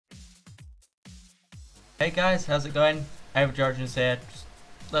Hey guys, how's it going? AvengedVolgz here, just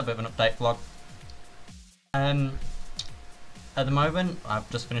a little bit of an update vlog. At the moment, I've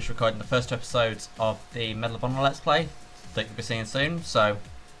just finished recording the first 2 episodes of the Medal of Honor Let's Play that you'll be seeing soon, so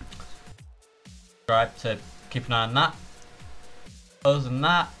subscribe to keep an eye on that. Other than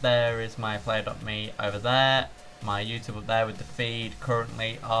that, there is my player.me over there, my YouTube up there with the feed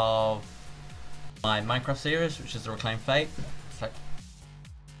currently of my Minecraft series, which is the Reclaimed Fate. So,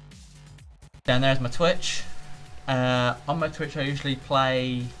 down there is my Twitch. On my Twitch I usually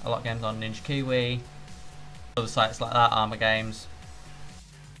play a lot of games on Ninja Kiwi, other sites like that, Armour Games.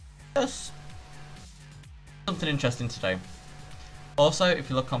 Just something interesting to do. Also, if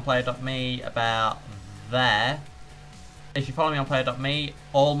you look on player.me about there, if you follow me on player.me,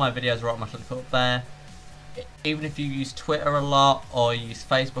 all my videos are automatically put up there. Even if you use Twitter a lot or you use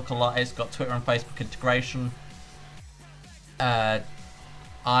Facebook a lot, it's got Twitter and Facebook integration. I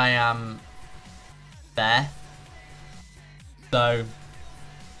am there, so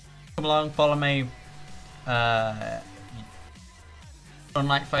come along, follow me.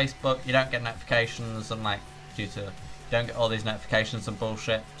 Unlike Facebook, you don't get notifications, and you don't get all these notifications and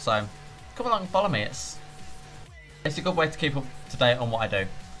bullshit. So come along and follow me. It's a good way to keep up to date on what I do.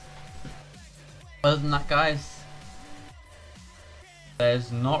 Other than that, guys,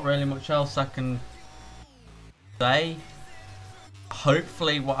 there's not really much else I can say.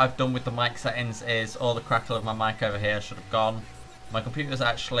 Hopefully what I've done with the mic settings is all the crackle of my mic over here should have gone. My computer's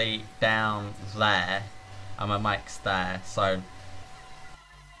actually down there and my mic's there, so is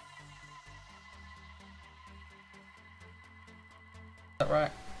that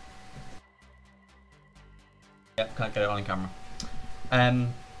right? Yep, can't get it on camera.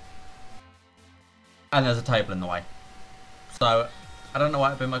 And there's a table in the way. So I don't know why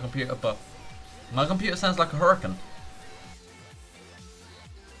it'd be my computer, but my computer sounds like a hurricane.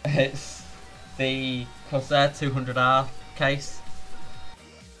 It's the Corsair 200R case,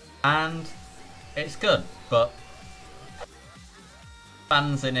 and it's good, but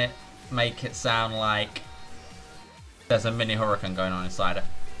fans in it make it sound like there's a mini hurricane going on inside it.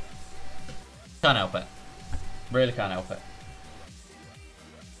 Can't help it. Really can't help it.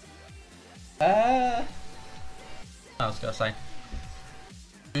 I was gonna say,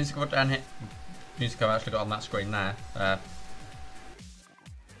 music I've got down here. Music I've actually got on that screen there.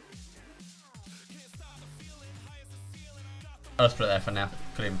 I'll just put it there for now.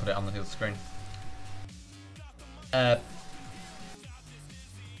 Could even put it on the screen.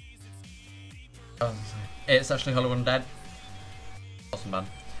 It's actually Hollywood Undead. Awesome band.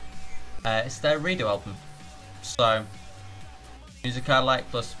 It's their redo album. So, music I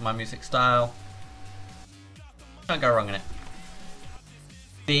like plus my music style. Can't go wrong in it.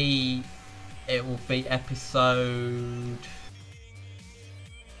 It will be episode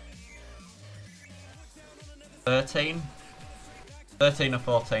 13 or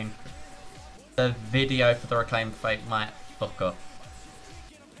 14. The video for the Reclaimed Fate might fuck up.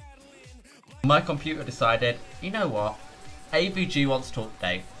 My computer decided, you know what, AVG wants to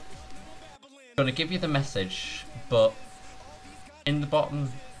update. I'm going to give you the message, but in the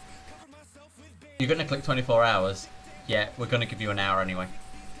bottom, you're going to click 24 hours. Yeah, we're going to give you an hour anyway.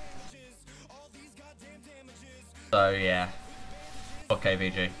 So yeah, fuck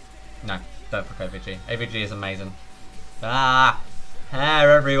AVG. No, don't fuck AVG. AVG is amazing. Ah!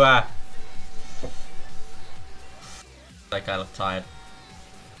 Hair everywhere! Like I look tired.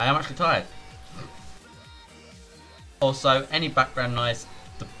 I am actually tired. Also, any background noise,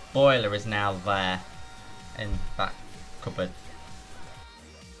 the boiler is now there. In that cupboard.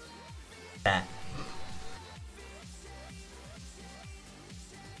 There.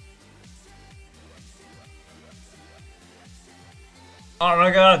 Oh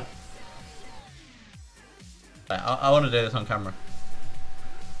my god! I want to do this on camera.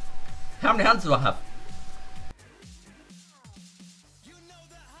 How many hands do I have?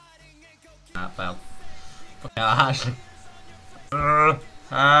 Ah, it failed. Yeah, actually.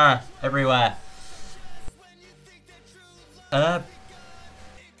 Everywhere. Yeah.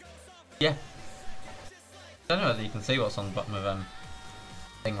 I don't know whether you can see what's on the bottom of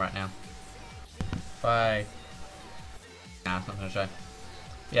thing right now. Bye. Nah, it's not gonna show.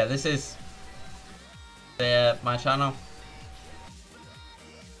 Yeah, this is my channel.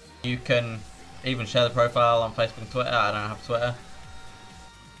 You can even share the profile on Facebook and Twitter. I don't have Twitter.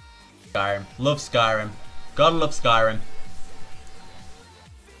 Skyrim. Love Skyrim. Gotta love Skyrim.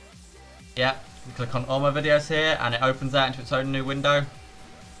 Yeah, you click on all my videos here and it opens out into its own new window,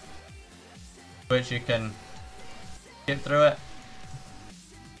 which you can skip through it,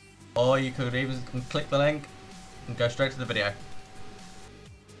 or you could even click the link and go straight to the video.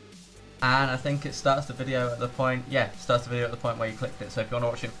 And I think it starts the video at the point, starts the video at the point where you clicked it. So if you want to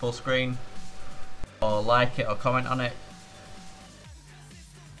watch it full screen, or like it, or comment on it,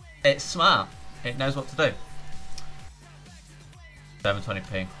 it's smart. It knows what to do.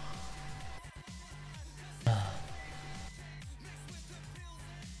 720p.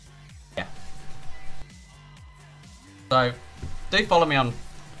 Yeah. So, do follow me on,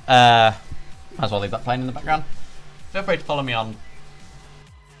 might as well leave that playing in the background. Feel free to follow me on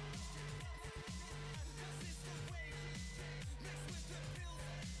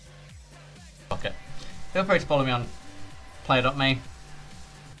okay. Feel free to follow me on play.me.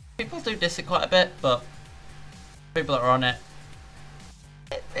 People do diss it quite a bit, but people that are on it,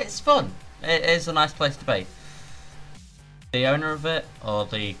 it's fun. It is a nice place to be. The owner of it, or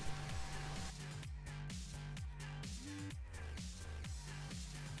the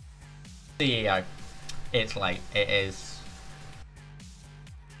CEO, it's late. It is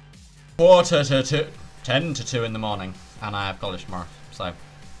 10 to 2 in the morning, and I have college tomorrow, so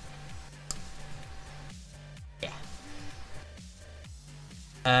yeah.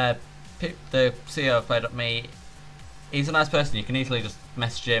 The CEO of Play.me, he's a nice person. You can easily just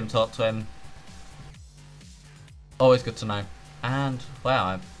message him, talk to him. Always good to know. And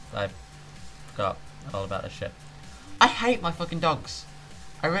wow, I forgot all about this shit. I hate my fucking dogs.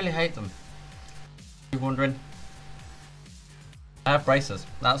 I really hate them. You're wondering? I have braces.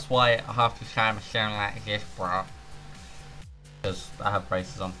 That's why half the time I sound like this, bro. Because I have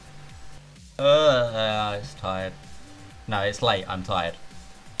braces on. It's tired. No, it's late. I'm tired.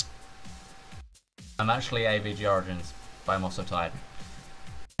 I'm actually AVG Origins, but I'm also tired.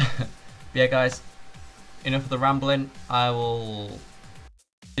 Yeah, guys. Enough of the rambling. I will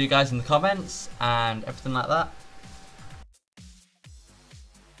see you guys in the comments and everything like that.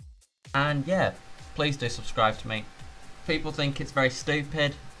 And yeah, please do subscribe to me. People think it's very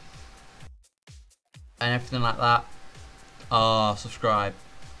stupid and everything like that. Oh, subscribe.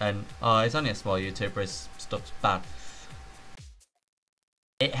 And oh, he's only a small YouTuber, his stuff's bad.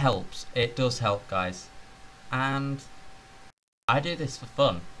 It helps. It does help, guys. And I do this for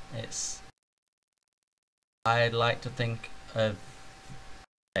fun. I like to think of...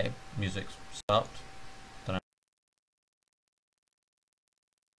 Okay, music's stopped. Don't know.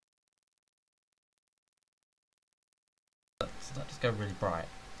 Does that just go really bright?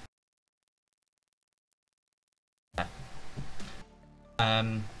 Yeah.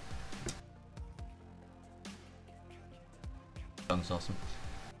 Song's awesome.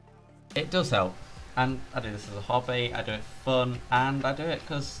 It does help, and I do this as a hobby, I do it for fun, and I do it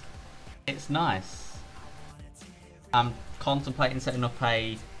because it's nice. I'm contemplating setting up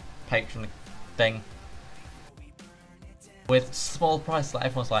a Patreon thing with small price. Like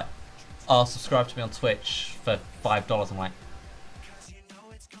everyone's like, oh, subscribe to me on Twitch for $5. I'm like,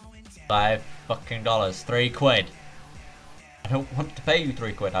 $5 fucking £3. I don't want to pay you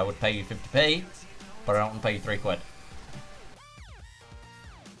 £3. I would pay you 50p, but I don't want to pay you £3.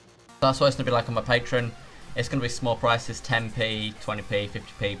 That's what it's going to be like on my Patreon. It's going to be small prices, 10p, 20p,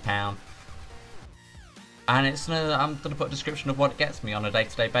 50p, pound. And I'm going to put a description of what it gets me on a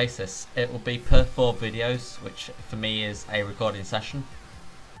day-to-day basis. It will be per 4 videos, which for me is a recording session.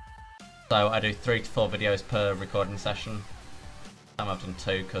 So I do 3 to 4 videos per recording session. Some I've done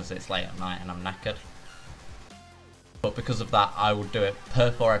 2 because it's late at night and I'm knackered. But because of that, I would do it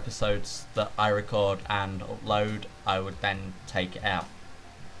per 4 episodes that I record and upload. I would then take it out.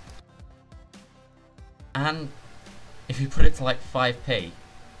 And if you put it to like 5p,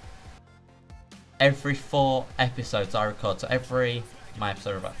 every 4 episodes I record, so my episodes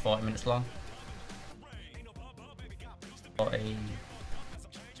are about 40 minutes long. 40,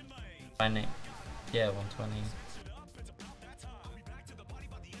 20, yeah, 120.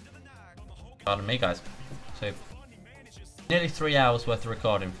 Pardon me, guys. So, nearly 3 hours worth of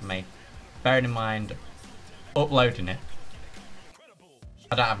recording for me. Bearing in mind, uploading it.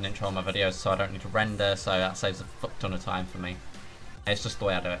 I don't have an intro on my videos, so I don't need to render, so that saves a fuck ton of time for me. It's just the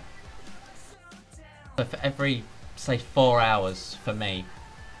way I do it. So for every, say, 4 hours for me,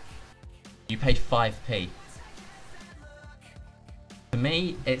 you pay 5p. For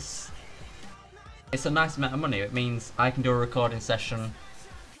me, it's a nice amount of money. It means I can do a recording session,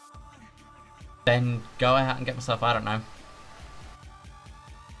 then go out and get myself, I don't know,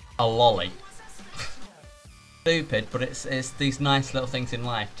 a lolly. Stupid, but it's these nice little things in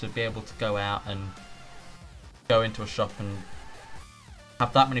life to be able to go out and go into a shop and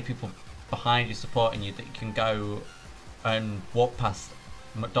have that many people behind you supporting you that you can go and walk past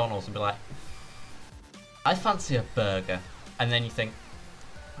McDonald's and be like, I fancy a burger, and then you think,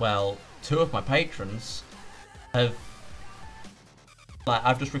 well, 2 of my patrons have Like,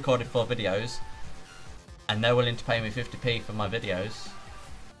 I've just recorded 4 videos, and they're willing to pay me 50p for my videos,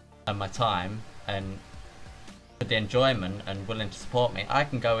 and my time, and for the enjoyment, and willing to support me. I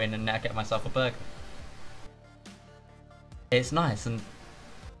can go in and now get myself a burger. It's nice, and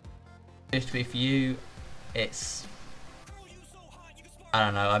 50p for you, it's... I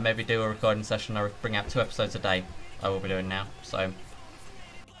don't know, I maybe do a recording session, I bring out 2 episodes a day, I will be doing now, so...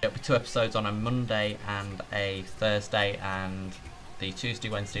 It'll be 2 episodes on a Monday and a Thursday, and the Tuesday,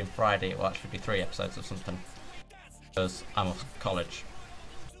 Wednesday and Friday it will actually be 3 episodes of something. Because I'm off college.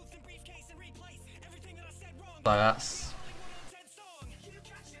 So that's...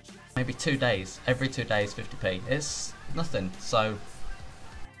 maybe 2 days, every 2 days 50p. It's nothing, so...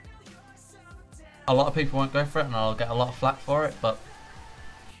 A lot of people won't go for it and I'll get a lot of flack for it, but...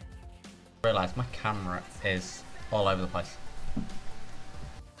 I realise my camera is all over the place.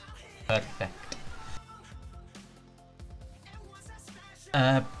 Perfect.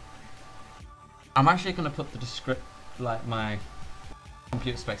 I'm actually going to put the my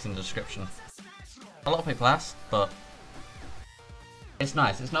computer specs in the description. A lot of people ask, but it's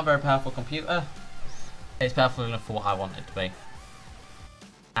nice. It's not a very powerful computer. It's powerful enough for what I want it to be.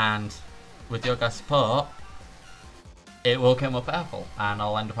 And with your guys' support, it will get more powerful, and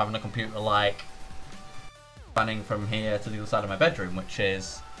I'll end up having a computer like spanning from here to the other side of my bedroom, which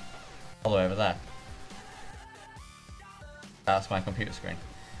is all the way over there. That's my computer screen.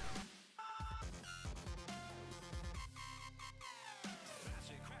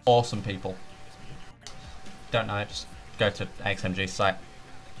 Awesome people. Don't know it, just go to XMG's site.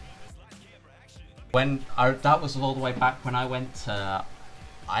 That was all the way back when I went to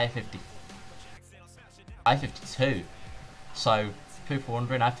I-52. So, people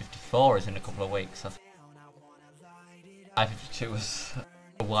wondering, I-54 is in a couple of weeks. I-52 was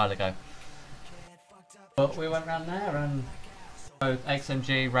a while ago. But we went around there and both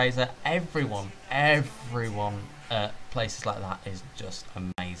XMG, Razor, everyone at places like that is just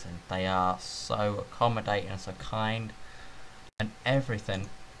amazing. They are so accommodating and so kind and everything.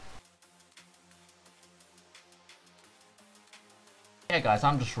 Yeah guys,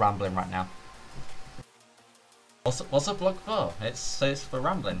 I'm just rambling right now. What's a vlog for? It's for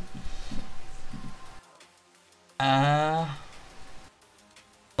rambling.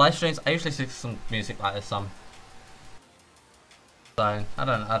 Live streams, I usually see some music like this on. So I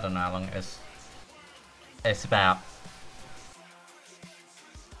don't know how long it is. It's about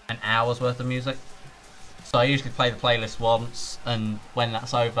an hour's worth of music. So I usually play the playlist once, and when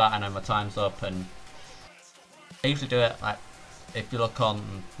that's over, I know my time's up, and I usually do it like, if you look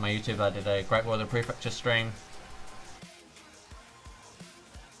on my YouTube, I did a Great World of Prefecture stream.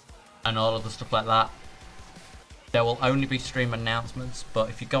 And all of the stuff like that. There will only be stream announcements, but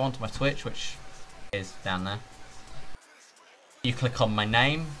if you go onto my Twitch, which is down there, you click on my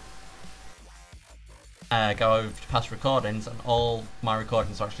name, go over to past recordings, and all my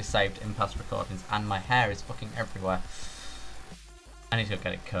recordings are actually saved in past recordings, and my hair is fucking everywhere. I need to go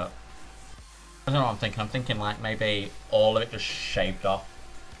get it cut. I don't know what I'm thinking. I'm thinking like maybe all of it just shaved off.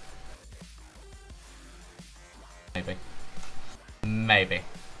 Maybe. Maybe.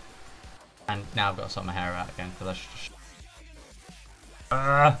 And now I've got to sort my hair out again because I just...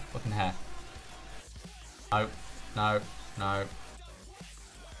 fucking hair. No, no, no.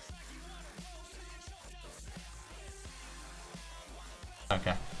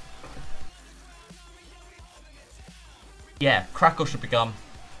 Okay. Yeah, crackle should be gone.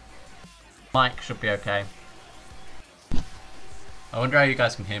 Mic should be okay. I wonder how you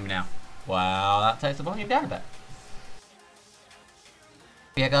guys can hear me now. Wow, that takes the volume down a bit.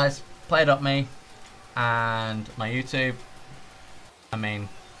 Yeah guys, play.me and my YouTube. I mean,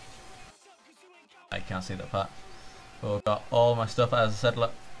 I can't see that part. We've got all my stuff, as I said,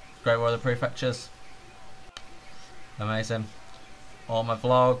 look, Great World of Prefectures. Amazing. All my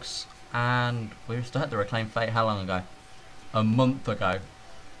vlogs, and we started the Reclaim Fate how long ago? A month ago.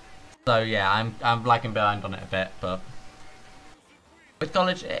 So yeah, I'm lagging behind on it a bit, but with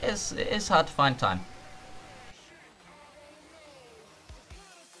college it is hard to find time.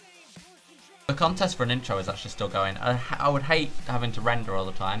 The contest for an intro is actually still going. I would hate having to render all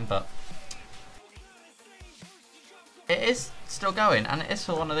the time, but it is still going, and it is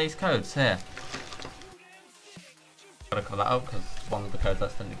for one of these codes here. Gotta cover that up because one of the codes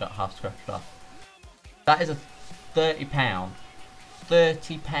accidentally got half scratched off. That is a £30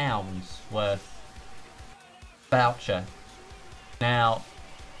 worth voucher. Now,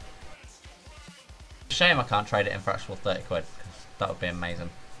 shame I can't trade it in for actual 30 quid, because that would be amazing.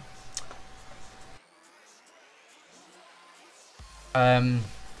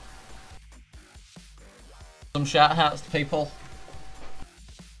 Some shout outs to people.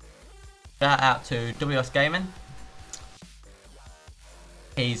 Shout out to WS Gaming.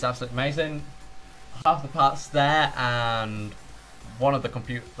 He's absolutely amazing. Half the parts there, and one of the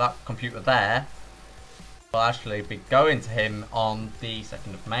computer there will actually be going to him on the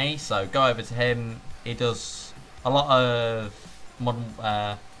 2nd of May. So go over to him. He does a lot of modern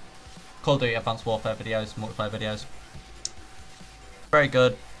Call of Duty Advanced Warfare videos, multiplayer videos. Very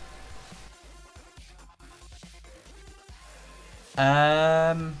good.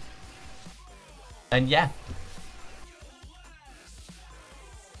 And yeah.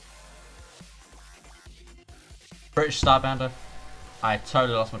 British Starbounder. I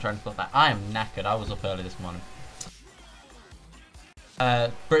totally lost my train of thought there. I am knackered. I was up early this morning.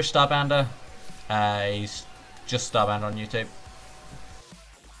 British Starbounder. He's just Starbounder on YouTube.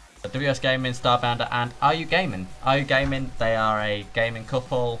 WS Gaming, Starbounder, and Are You Gaming? Are You Gaming? They are a gaming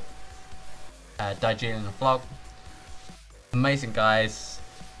couple. Daijin and a vlog. Amazing guys.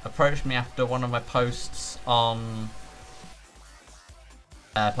 Approached me after one of my posts on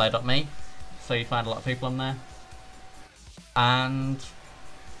play.me. So you find a lot of people on there. And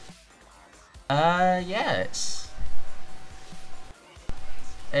yeah, it's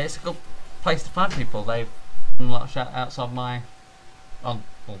a good place to find people. They've done a lot of shout outs on my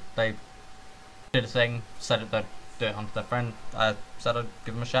they did a thing, said they'd do it onto their friend. I said I'd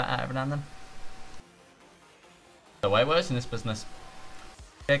give them a shout out every now and then. The way it works in this business.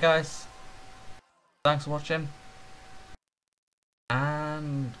 Okay guys, thanks for watching,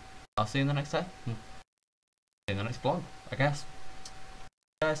 and I'll see you in the next day. See you in the next vlog, I guess.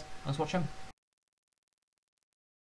 Guys, thanks for watching.